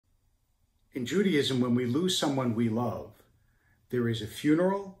In Judaism, when we lose someone we love, there is a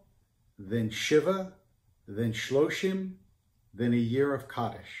funeral, then Shiva, then Shloshim, then a year of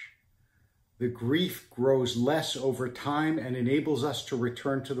Kaddish. The grief grows less over time and enables us to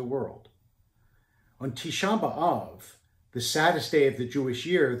return to the world. On Tisha B'Av, the saddest day of the Jewish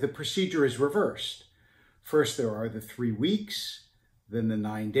year, the procedure is reversed. First there are the 3 weeks, then the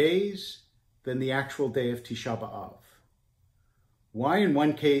 9 days, then the actual day of Tisha B'Av. Why in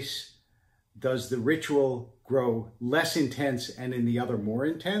one case does the ritual grow less intense and in the other more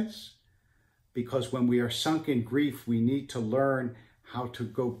intense? Because when we are sunk in grief, we need to learn how to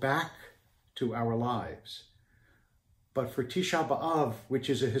go back to our lives. But for Tisha B'Av, which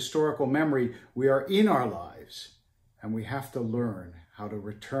is a historical memory, we are in our lives, and we have to learn how to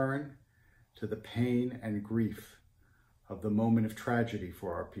return to the pain and grief of the moment of tragedy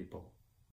for our people.